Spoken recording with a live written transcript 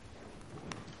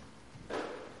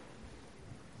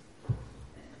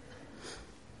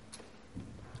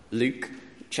Luke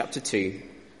chapter 2,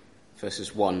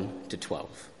 verses 1 to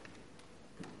 12.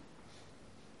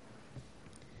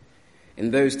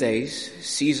 In those days,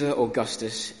 Caesar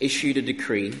Augustus issued a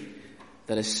decree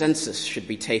that a census should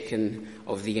be taken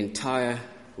of the entire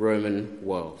Roman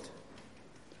world.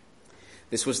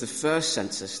 This was the first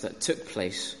census that took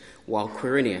place while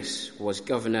Quirinius was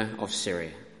governor of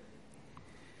Syria.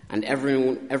 And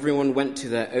everyone went to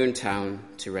their own town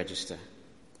to register.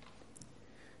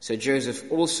 So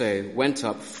Joseph also went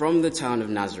up from the town of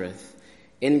Nazareth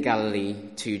in Galilee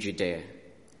to Judea,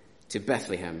 to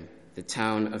Bethlehem, the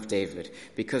town of David,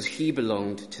 because he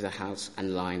belonged to the house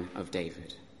and line of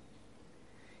David.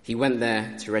 He went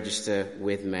there to register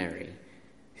with Mary,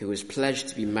 who was pledged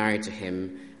to be married to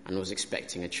him and was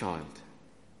expecting a child.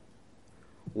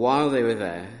 While they were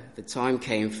there, the time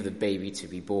came for the baby to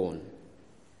be born,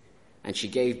 and she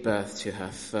gave birth to her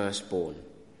firstborn,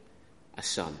 a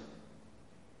son.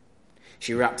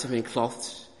 She wrapped him in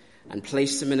cloths and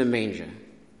placed him in a manger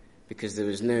because there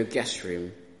was no guest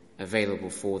room available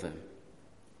for them.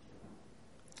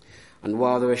 And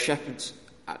while there were shepherds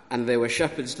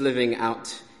living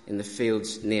out in the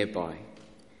fields nearby,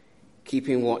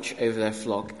 keeping watch over their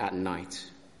flock at night,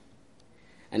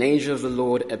 an angel of the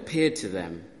Lord appeared to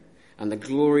them, and the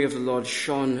glory of the Lord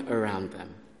shone around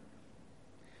them,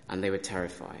 and they were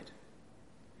terrified.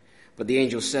 But the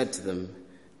angel said to them,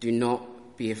 "Do not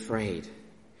be afraid.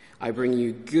 I bring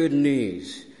you good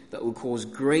news that will cause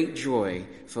great joy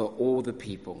for all the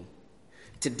people.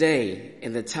 Today,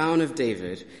 in the town of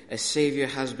David, a Savior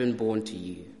has been born to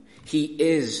you. He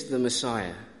is the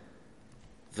Messiah,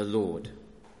 the Lord.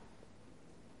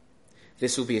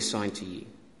 This will be a sign to you.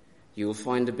 You will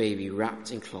find a baby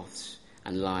wrapped in cloths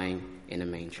and lying in a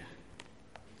manger."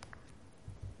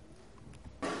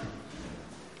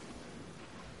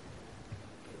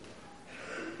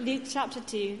 Luke chapter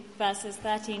 2, verses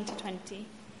 13 to 20.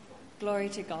 Glory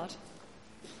to God.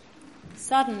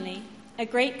 Suddenly, a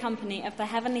great company of the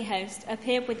heavenly host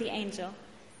appeared with the angel,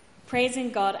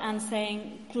 praising God and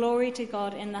saying, "Glory to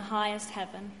God in the highest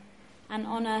heaven, and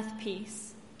on earth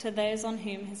peace to those on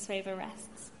whom his favor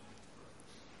rests."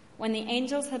 When the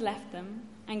angels had left them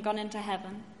and gone into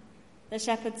heaven, the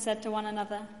shepherds said to one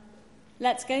another,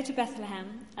 "Let's go to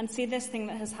Bethlehem and see this thing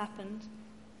that has happened,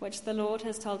 which the Lord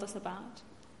has told us about."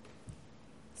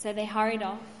 So they hurried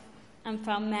off and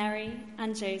found Mary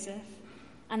and Joseph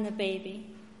and the baby,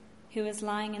 who was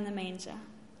lying in the manger.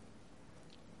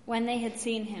 When they had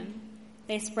seen him,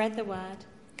 they spread the word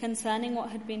concerning what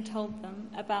had been told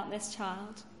them about this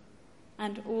child,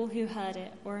 and all who heard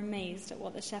it were amazed at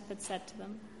what the shepherds said to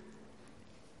them.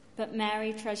 But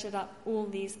Mary treasured up all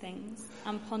these things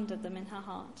and pondered them in her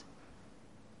heart.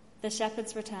 The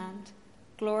shepherds returned,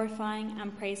 glorifying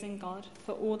and praising God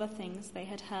for all the things they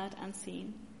had heard and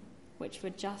seen, which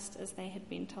were just as they had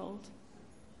been told.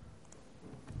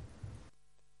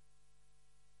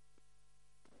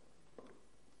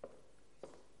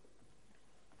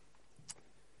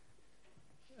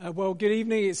 Well, good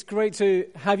evening. It's great to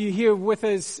have you here with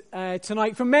us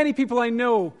tonight. For many people I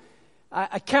know,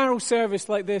 a carol service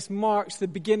like this marks the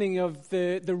beginning of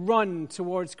the run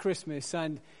towards Christmas.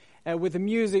 And with the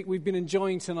music we've been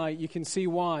enjoying tonight, you can see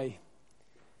why.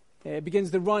 It begins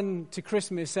the run to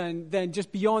Christmas, and then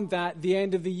just beyond that, the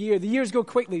end of the year. The years go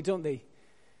quickly, don't they?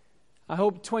 I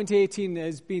hope 2018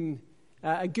 has been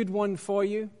a good one for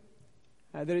you,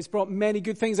 that it's brought many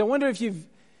good things. I wonder if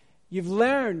you've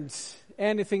learned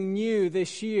anything new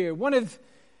this year. One of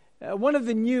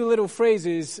the new little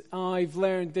phrases I've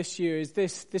learned this year is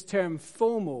this term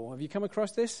FOMO. Have you come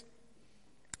across this?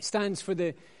 It stands for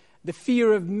the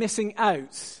fear of missing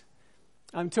out.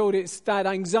 I'm told it's that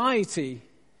anxiety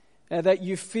that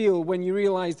you feel when you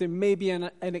realize there may be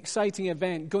an exciting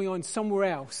event going on somewhere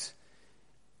else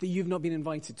that you've not been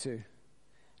invited to.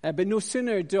 But no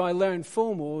sooner do I learn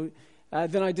FOMO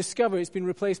than I discover it's been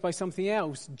replaced by something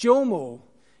else. JOMO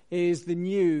is the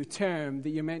new term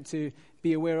that you're meant to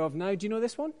be aware of now. Do you know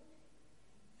this one?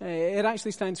 It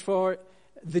actually stands for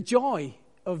the joy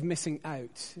of missing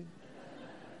out.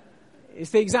 It's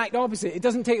the exact opposite. It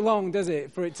doesn't take long, does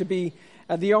it, for it to be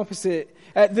the opposite.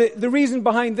 The reason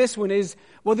behind this one is,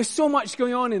 well, there's so much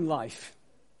going on in life.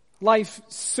 Life's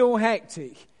so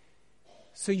hectic.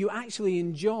 So you actually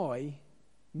enjoy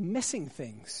missing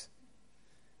things.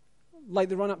 Like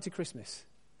the run up to Christmas.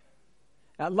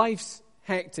 Life's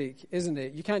hectic, isn't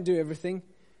it? You can't do everything.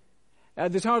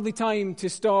 There's hardly time to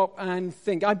stop and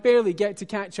think. I barely get to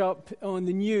catch up on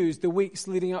the news the weeks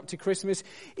leading up to Christmas.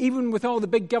 Even with all the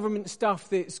big government stuff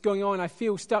that's going on, I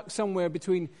feel stuck somewhere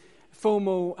between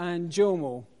FOMO and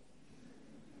JOMO.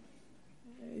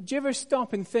 Do you ever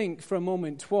stop and think for a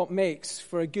moment what makes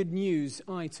for a good news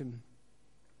item?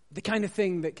 The kind of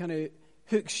thing that kind of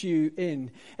hooks you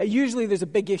in. Usually there's a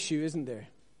big issue, isn't there?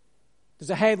 There's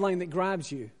a headline that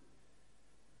grabs you.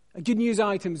 A good news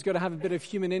item's got to have a bit of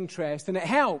human interest, and it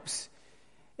helps.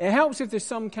 It helps if there's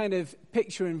some kind of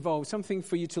picture involved, something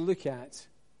for you to look at.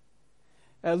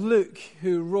 Luke,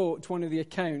 who wrote one of the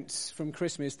accounts from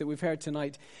Christmas that we've heard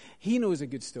tonight, he knows a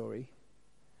good story.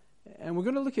 And we're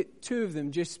going to look at two of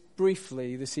them just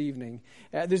briefly this evening.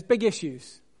 There's big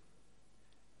issues.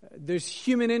 There's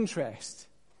human interest.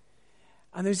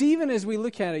 And there's even, as we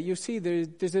look at it, you'll see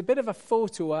there's a bit of a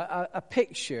photo, a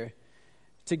picture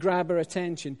to grab our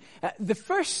attention. The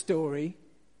first story,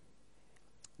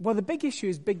 well, the big issue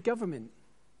is big government.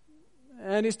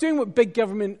 And it's doing what big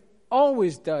government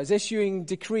always does, issuing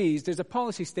decrees. There's a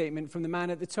policy statement from the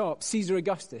man at the top, Caesar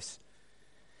Augustus.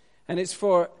 And it's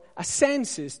for a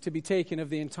census to be taken of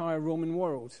the entire Roman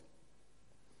world.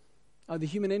 The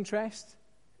human interest?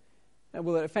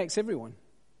 Well, it affects everyone.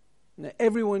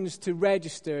 Everyone's to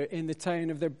register in the town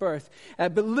of their birth.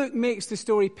 But Luke makes the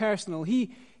story personal. He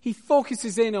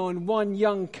focuses in on one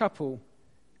young couple,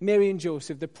 Mary and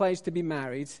Joseph. They're pledged to be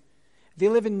married. They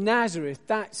live in Nazareth.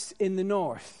 That's in the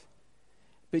north.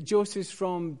 But Joseph's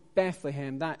from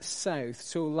Bethlehem. That's south.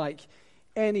 So like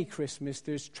any Christmas,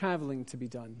 there's traveling to be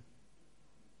done.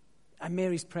 And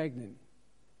Mary's pregnant.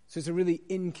 So it's a really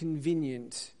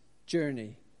inconvenient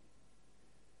journey.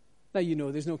 Now, you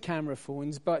know, there's no camera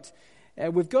phones, but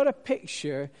we've got a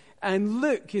picture, and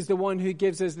Luke is the one who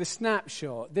gives us the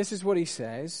snapshot. This is what he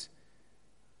says.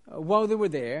 While they were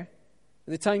there,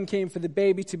 the time came for the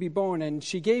baby to be born, and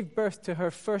she gave birth to her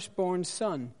firstborn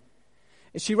son.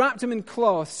 She wrapped him in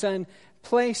cloths and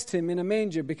placed him in a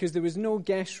manger because there was no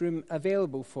guest room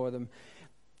available for them.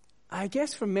 I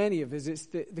guess for many of us, it's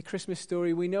the Christmas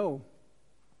story we know.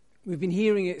 We've been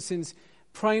hearing it since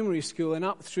primary school and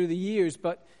up through the years,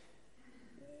 but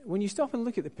when you stop and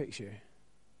look at the picture,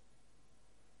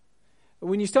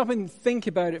 when you stop and think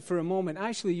about it for a moment,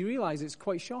 actually you realize it's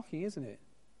quite shocking, isn't it?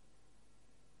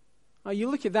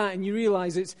 You look at that and you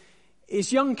realize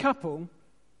it's young couple,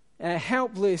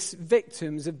 helpless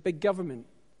victims of big government,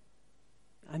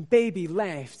 and baby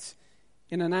left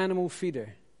in an animal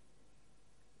feeder.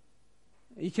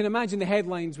 You can imagine the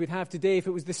headlines we'd have today. If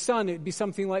it was the Sun, it would be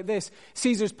something like this: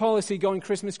 Caesar's policy gone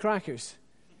Christmas crackers.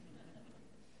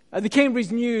 The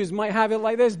Cambridge News might have it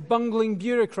like this: bungling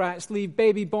bureaucrats leave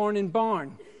baby born in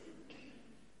barn.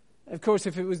 Of course,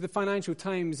 if it was the Financial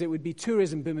Times, it would be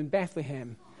tourism boom in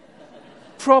Bethlehem.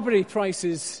 Property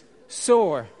prices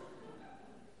soar.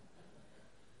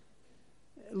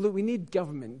 Look, we need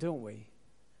government, don't we?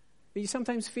 But you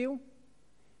sometimes feel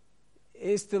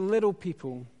it's the little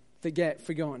people that get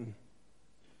forgotten.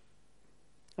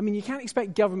 I mean, you can't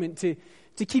expect government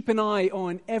to keep an eye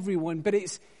on everyone, but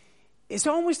it's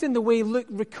almost in the way Luke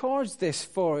records this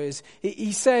for us.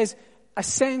 He says a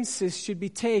census should be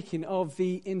taken of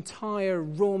the entire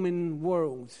Roman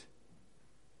world.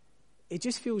 It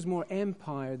just feels more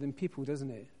empire than people,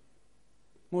 doesn't it?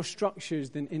 More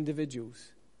structures than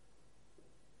individuals.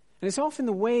 And it's often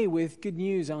the way with good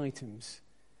news items.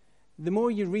 The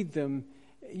more you read them,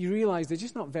 you realize they're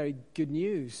just not very good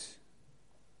news.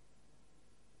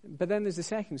 But then there's the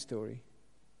second story.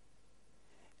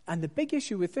 And the big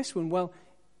issue with this one, well,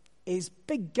 is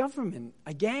big government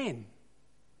again.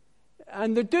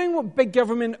 And they're doing what big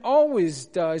government always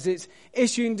does. It's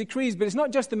issuing decrees, but it's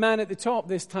not just the man at the top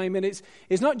this time, and it's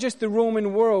not just the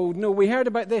Roman world. No, we heard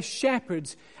about this: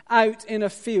 shepherds out in a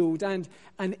field, and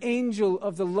an angel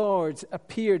of the Lord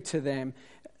appeared to them.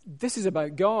 This is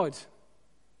about God.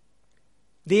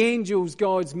 The angel's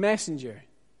God's messenger,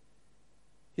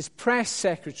 his press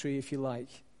secretary, if you like.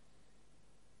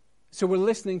 So we're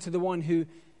listening to the one who,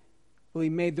 well, he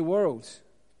made the world.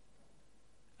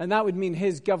 And that would mean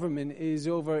his government is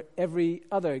over every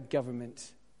other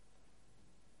government.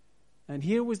 And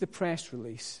here was the press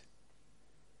release.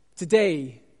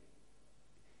 Today,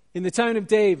 in the town of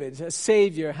David, a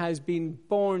Savior has been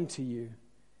born to you.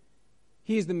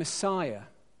 He is the Messiah,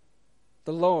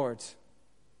 the Lord.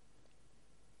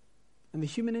 And the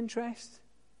human interest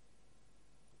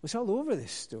was all over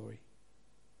this story.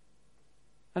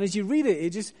 And as you read it,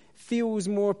 it just feels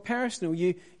more personal.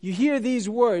 You hear these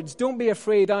words: don't be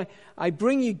afraid, I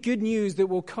bring you good news that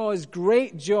will cause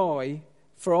great joy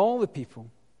for all the people.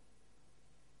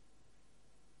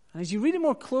 And as you read it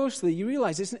more closely, you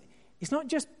realize it's not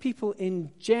just people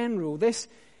in general. This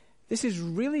is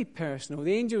really personal.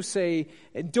 The angels say,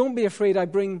 don't be afraid, I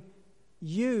bring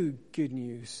you good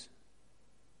news.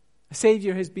 A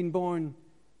Savior has been born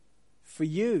for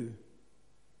you.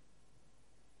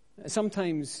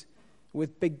 sometimes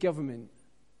with big government,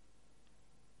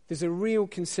 there's a real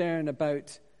concern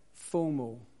about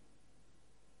FOMO.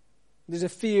 There's a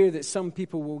fear that some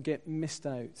people will get missed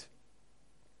out.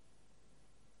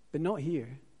 But not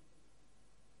here.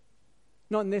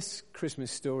 Not in this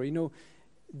Christmas story. No,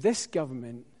 this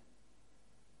government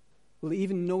will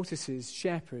even notices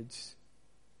shepherds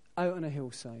out on a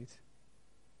hillside.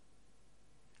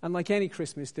 And like any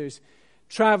Christmas, there's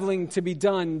traveling to be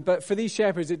done. But for these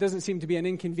shepherds, it doesn't seem to be an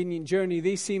inconvenient journey.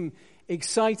 They seem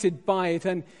excited by it.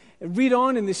 And read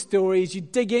on in this story, as you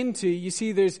dig into, you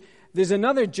see there's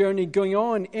another journey going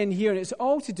on in here. And it's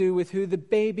all to do with who the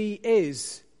baby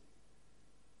is.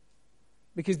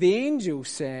 Because the angel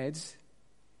said,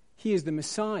 he is the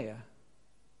Messiah,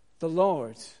 the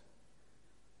Lord.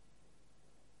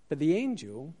 But the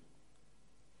angel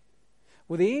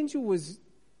was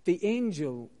the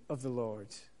angel of the Lord.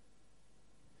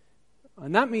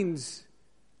 And that means,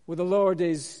 the Lord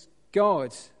is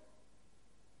God.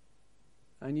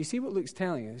 And you see what Luke's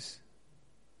telling us?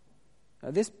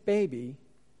 This baby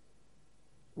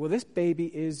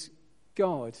is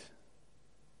God.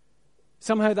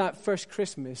 Somehow that first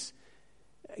Christmas,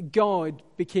 God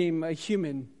became a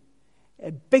human,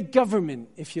 a big government,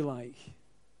 if you like,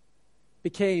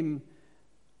 became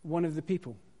one of the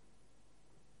people.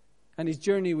 And his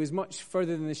journey was much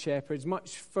further than the shepherds,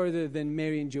 much further than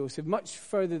Mary and Joseph, much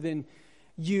further than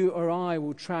you or I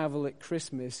will travel at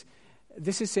Christmas.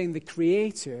 This is saying the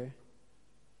Creator,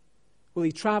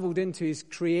 he traveled into his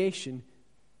creation,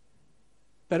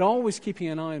 but always keeping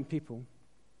an eye on people.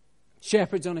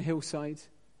 Shepherds on a hillside,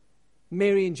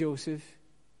 Mary and Joseph,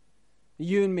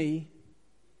 you and me.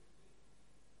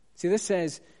 See, this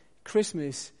says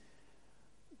Christmas.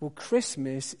 Well,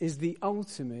 Christmas is the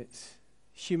ultimate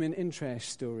human interest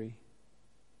story.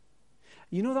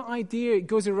 You know that idea, it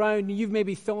goes around, you've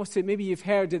maybe thought it, maybe you've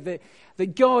heard it,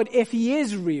 that God, if he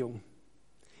is real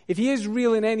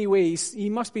in any way, he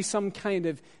must be some kind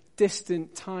of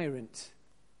distant tyrant.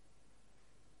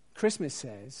 Christmas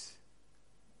says,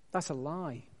 that's a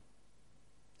lie.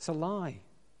 It's a lie.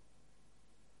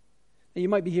 Now, you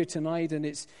might be here tonight and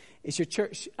it's your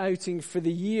church outing for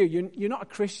the year. You're not a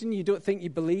Christian. You don't think you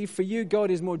believe. For you, God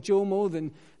is more JOMO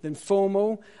than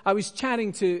FOMO. I was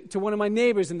chatting to one of my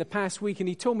neighbors in the past week, and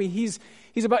he told me he's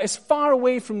about as far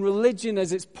away from religion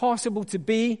as it's possible to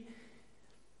be.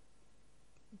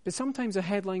 But sometimes a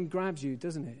headline grabs you,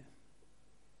 doesn't it?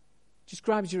 Just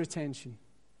grabs your attention.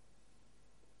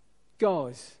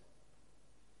 God,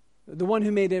 the one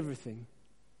who made everything,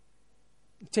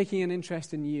 taking an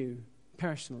interest in you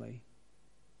personally.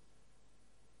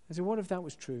 I said, what if that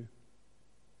was true?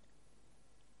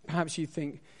 Perhaps you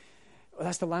think, well,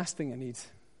 that's the last thing I need.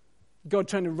 God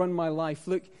trying to run my life.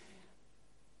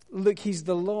 Look, he's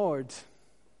the Lord.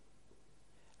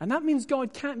 And that means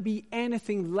God can't be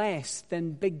anything less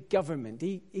than big government.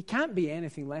 He can't be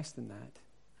anything less than that.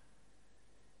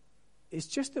 It's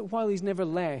just that while he's never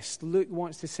less, Luke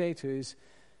wants to say to us,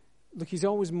 look, he's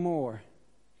always more.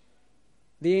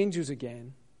 The angels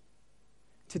again.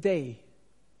 Today,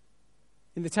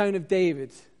 in the town of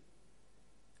David,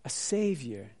 a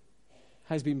Savior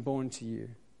has been born to you.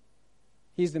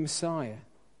 He's the Messiah,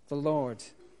 the Lord.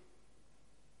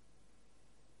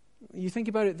 You think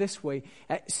about it this way.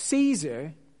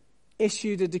 Caesar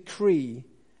issued a decree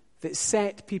that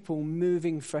set people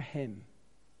moving for him.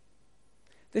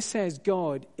 This says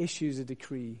God issues a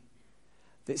decree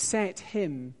that set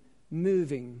him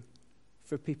moving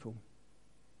for people.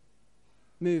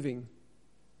 Moving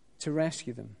to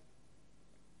rescue them.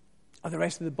 The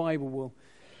rest of the Bible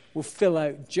will fill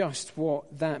out just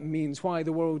what that means, why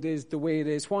the world is the way it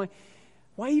is, why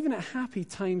even at happy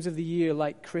times of the year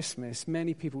like Christmas,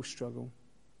 many people struggle.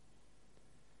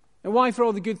 And why for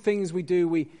all the good things we do,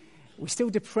 we still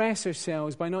depress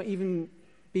ourselves by not even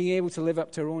being able to live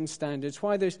up to our own standards.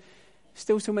 Why there's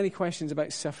still so many questions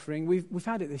about suffering. We've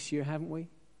had it this year, haven't we?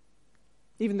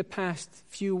 Even the past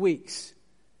few weeks.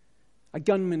 A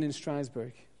gunman in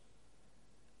Strasbourg.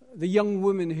 The young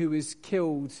woman who was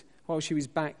killed while she was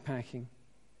backpacking.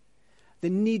 The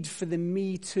need for the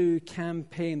Me Too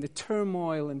campaign, the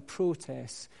turmoil and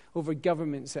protests over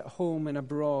governments at home and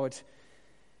abroad.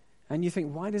 And you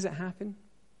think, why does it happen?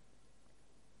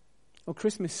 Well,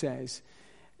 Christmas says,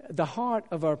 the heart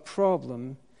of our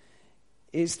problem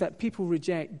is that people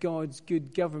reject God's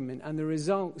good government, and the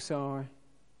results are,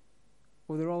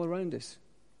 well, they're all around us.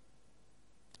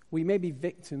 We may be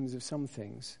victims of some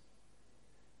things,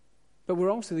 but we're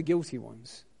also the guilty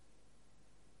ones.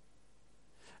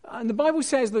 And the Bible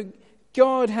says, look,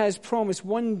 God has promised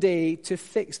one day to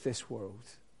fix this world,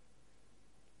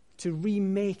 to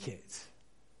remake it.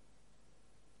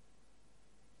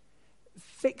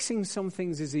 fixing some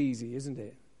things is easy, isn't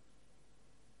it?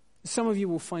 Some of you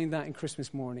will find that in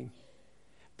Christmas morning.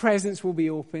 Presents will be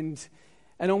opened,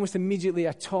 and almost immediately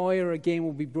a toy or a game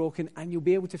will be broken, and you'll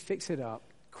be able to fix it up.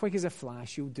 Quick as a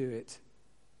flash, you'll do it.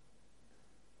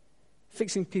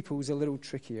 Fixing people is a little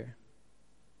trickier.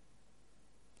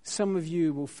 Some of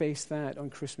you will face that on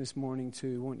Christmas morning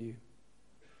too, won't you?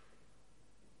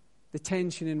 The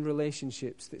tension in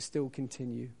relationships that still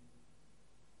continue.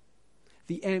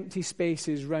 The empty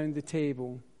spaces round the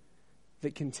table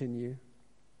that continue.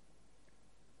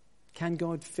 Can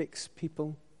God fix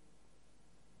people?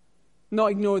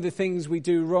 Not ignore the things we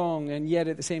do wrong and yet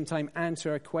at the same time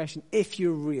answer our question, if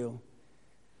you're real,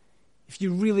 if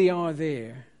you really are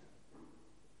there,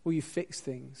 will you fix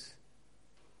things?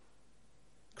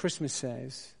 Christmas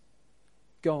says,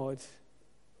 God,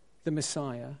 the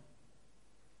Messiah,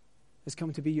 has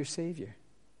come to be your Savior.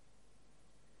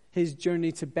 His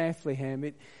journey to Bethlehem,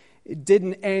 it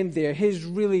didn't end there. His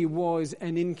really was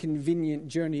an inconvenient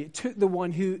journey. It took the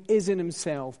one who is in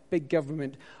himself, big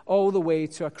government, all the way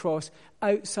to a cross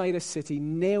outside a city,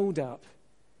 nailed up,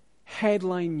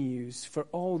 headline news for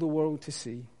all the world to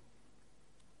see.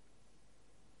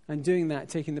 And doing that,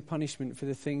 taking the punishment for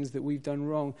the things that we've done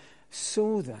wrong,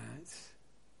 so that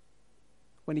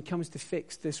when he comes to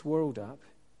fix this world up,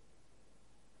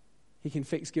 he can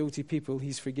fix guilty people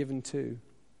he's forgiven too.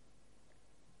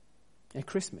 And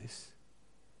Christmas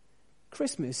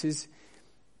is,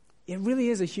 it really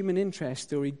is a human interest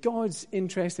story. God's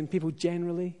interest in people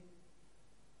generally,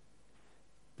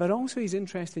 but also his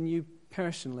interest in you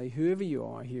personally, whoever you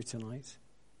are here tonight.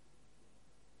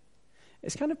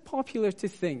 It's kind of popular to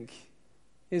think,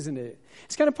 isn't it?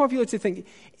 It's kind of popular to think,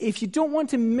 if you don't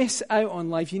want to miss out on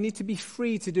life, you need to be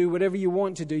free to do whatever you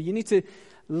want to do. You need to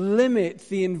limit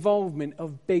the involvement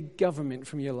of big government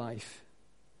from your life.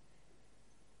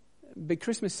 But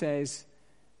Christmas says,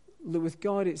 look, with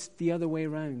God, it's the other way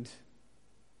around.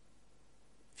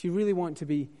 If you really want to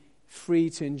be free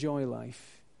to enjoy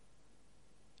life,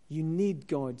 you need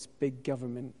God's big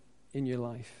government in your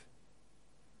life.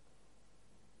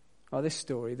 Oh, this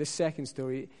second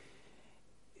story,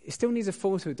 it still needs a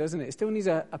photo, doesn't it? It still needs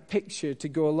a picture to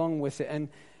go along with it. And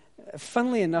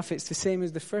funnily enough, it's the same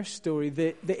as the first story.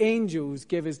 The angels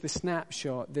give us the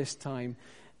snapshot this time.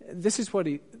 This is what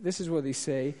they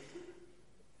say.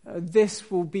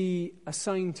 This will be a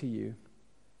sign to you.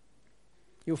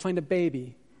 You'll find a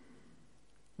baby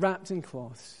wrapped in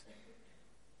cloths,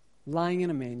 lying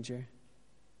in a manger.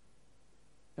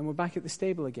 And we're back at the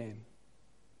stable again.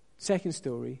 Second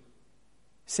story,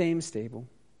 same stable.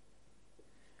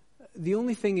 The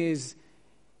only thing is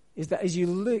that as you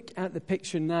look at the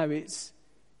picture now, it's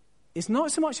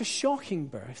not so much a shocking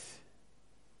birth.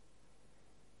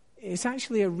 It's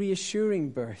actually a reassuring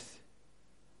birth.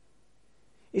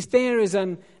 It's there as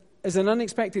an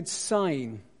unexpected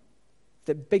sign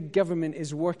that big government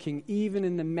is working even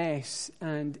in the mess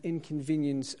and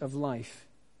inconvenience of life.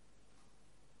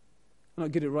 I'm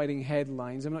not good at writing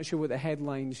headlines. I'm not sure what the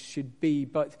headlines should be,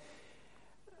 but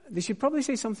they should probably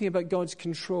say something about God's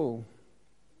control.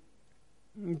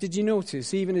 Did you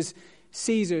notice, even as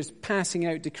Caesar's passing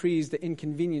out decrees that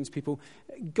inconvenience people,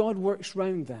 God works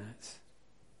round that.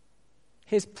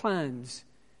 His plans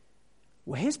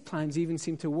even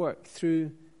seem to work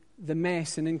through the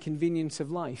mess and inconvenience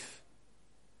of life.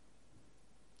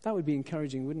 That would be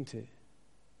encouraging, wouldn't it?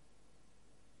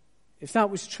 If that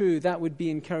was true, that would be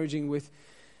encouraging with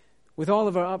all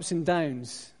of our ups and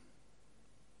downs.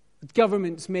 With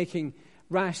governments making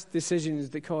rash decisions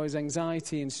that cause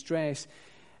anxiety and stress,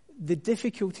 the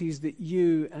difficulties that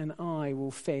you and I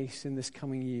will face in this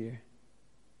coming year.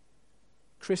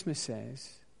 Christmas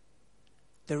says,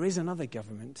 there is another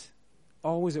government,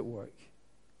 always at work,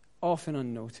 often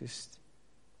unnoticed,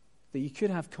 that you could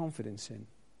have confidence in.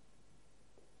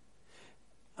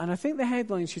 And I think the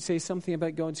headline should say something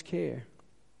about God's care.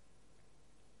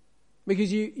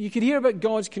 Because you could hear about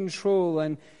God's control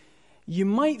and you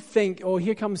might think, oh,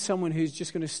 here comes someone who's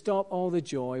just going to stop all the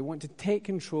joy, want to take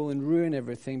control and ruin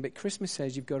everything. But Christmas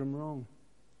says you've got him wrong.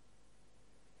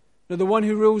 Now, the one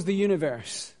who rules the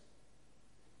universe,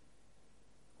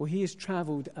 well, he has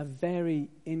traveled a very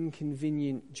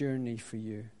inconvenient journey for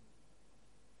you.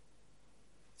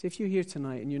 So if you're here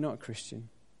tonight and you're not a Christian,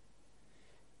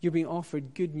 you're being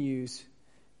offered good news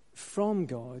from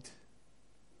God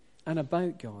and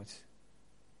about God.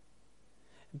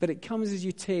 But it comes as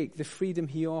you take the freedom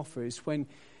he offers when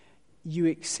you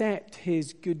accept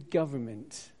his good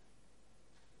government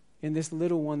in this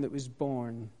little one that was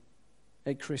born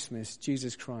at Christmas,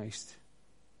 Jesus Christ.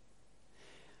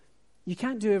 You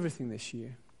can't do everything this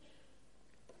year.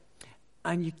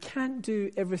 And you can't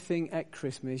do everything at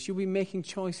Christmas. You'll be making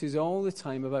choices all the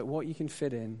time about what you can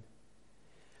fit in.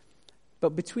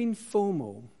 But between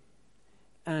FOMO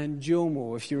and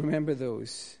JOMO, if you remember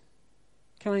those,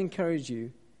 can I encourage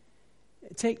you,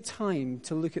 take time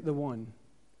to look at the one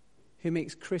who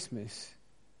makes Christmas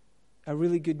a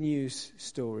really good news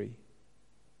story.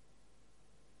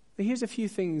 But here's a few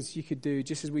things you could do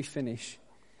just as we finish.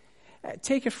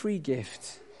 Take a free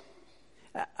gift.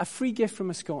 A free gift from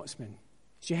a Scotsman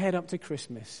as you head up to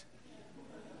Christmas.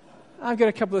 I've got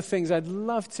a couple of things I'd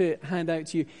love to hand out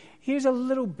to you. Here's a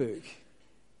little book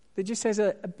that just says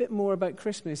a bit more about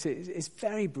Christmas. It's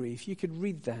very brief. You could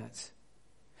read that.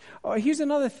 Or here's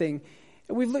another thing.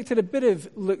 We've looked at a bit of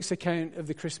Luke's account of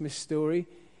the Christmas story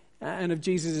and of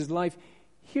Jesus' life.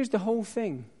 Here's the whole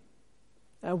thing.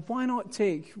 Why not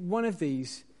take one of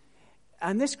these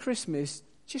and this Christmas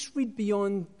just read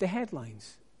beyond the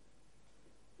headlines?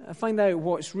 Find out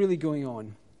what's really going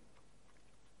on.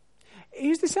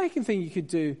 Here's the second thing you could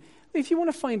do. If you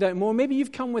want to find out more, maybe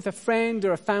you've come with a friend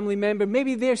or a family member.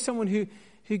 Maybe there's someone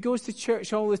who goes to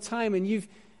church all the time and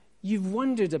you've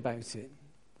wondered about it.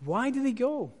 Why do they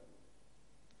go?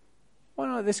 Why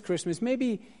not this Christmas?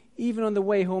 Maybe even on the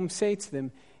way home say to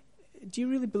them, do you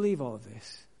really believe all of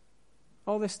this?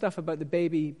 All this stuff about the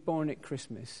baby born at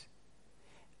Christmas?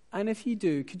 And if you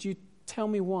do, could you tell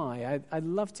me why? I'd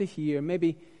love to hear.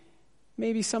 Maybe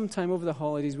sometime over the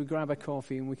holidays we grab a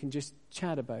coffee and we can just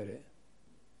chat about it.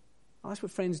 Well, that's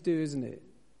what friends do, isn't it?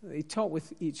 They talk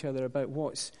with each other about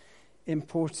what's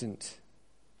important.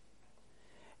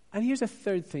 And here's a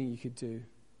third thing you could do.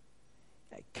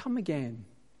 Come again.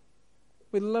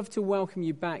 We'd love to welcome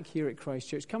you back here at Christ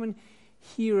Church. Come and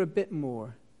hear a bit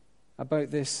more about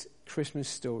this Christmas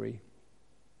story.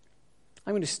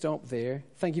 I'm going to stop there.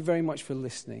 Thank you very much for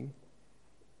listening.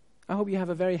 I hope you have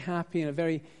a very happy and a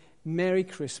very Merry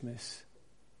Christmas.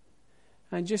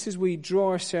 And just as we draw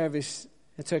our service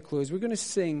to a close, we're going to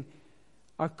sing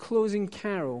our closing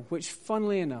carol, which,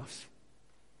 funnily enough,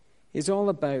 is all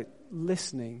about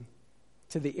listening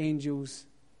to the angel's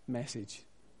message.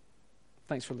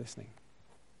 Thanks for listening.